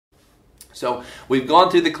So we've gone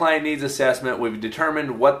through the client needs assessment. We've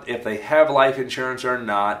determined what if they have life insurance or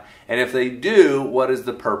not. And if they do, what is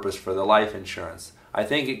the purpose for the life insurance? I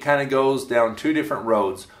think it kind of goes down two different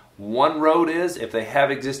roads. One road is if they have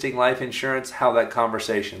existing life insurance, how that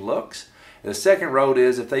conversation looks. The second road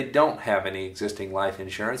is if they don't have any existing life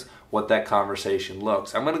insurance, what that conversation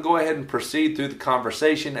looks. I'm going to go ahead and proceed through the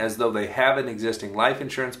conversation as though they have an existing life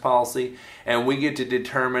insurance policy, and we get to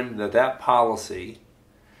determine that that policy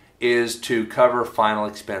is to cover final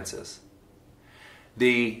expenses.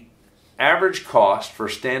 The average cost for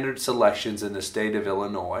standard selections in the state of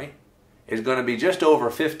Illinois is going to be just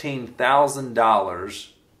over $15,000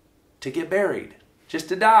 to get buried, just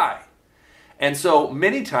to die. And so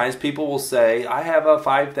many times people will say, I have a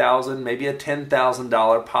 $5,000, maybe a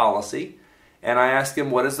 $10,000 policy, and I ask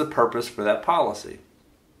them, what is the purpose for that policy?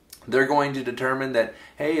 They're going to determine that,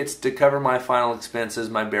 hey, it's to cover my final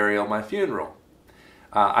expenses, my burial, my funeral.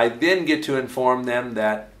 I then get to inform them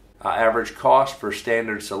that average cost for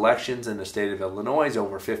standard selections in the state of Illinois is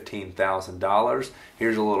over $15,000.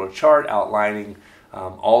 Here's a little chart outlining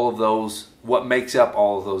all of those, what makes up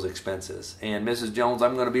all of those expenses. And Mrs. Jones,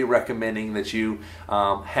 I'm going to be recommending that you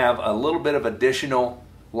have a little bit of additional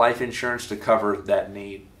life insurance to cover that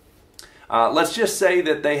need. Let's just say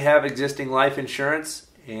that they have existing life insurance,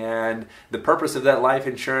 and the purpose of that life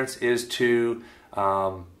insurance is to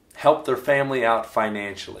help their family out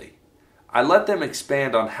financially. I let them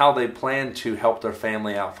expand on how they plan to help their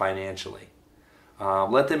family out financially.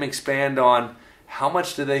 Let them expand on how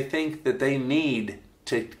much do they think that they need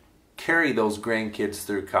to carry those grandkids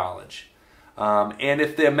through college. And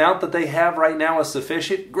if the amount that they have right now is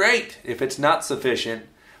sufficient, great. If it's not sufficient,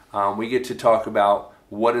 we get to talk about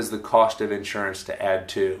what is the cost of insurance to add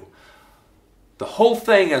to. The whole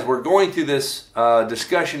thing, as we're going through this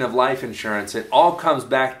discussion of life insurance, it all comes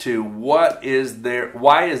back to why is there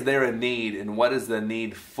a need and what is the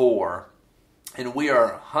need for? And we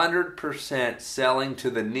are 100% selling to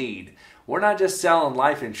the need. We're not just selling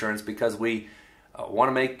life insurance because we want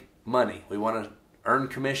to make money. We want to earn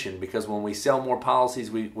commission because when we sell more policies,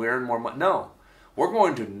 we earn more money. No, we're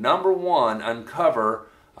going to, number one, uncover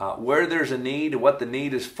where there's a need, what the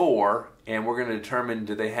need is for, and we're going to determine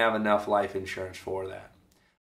do they have enough life insurance for that.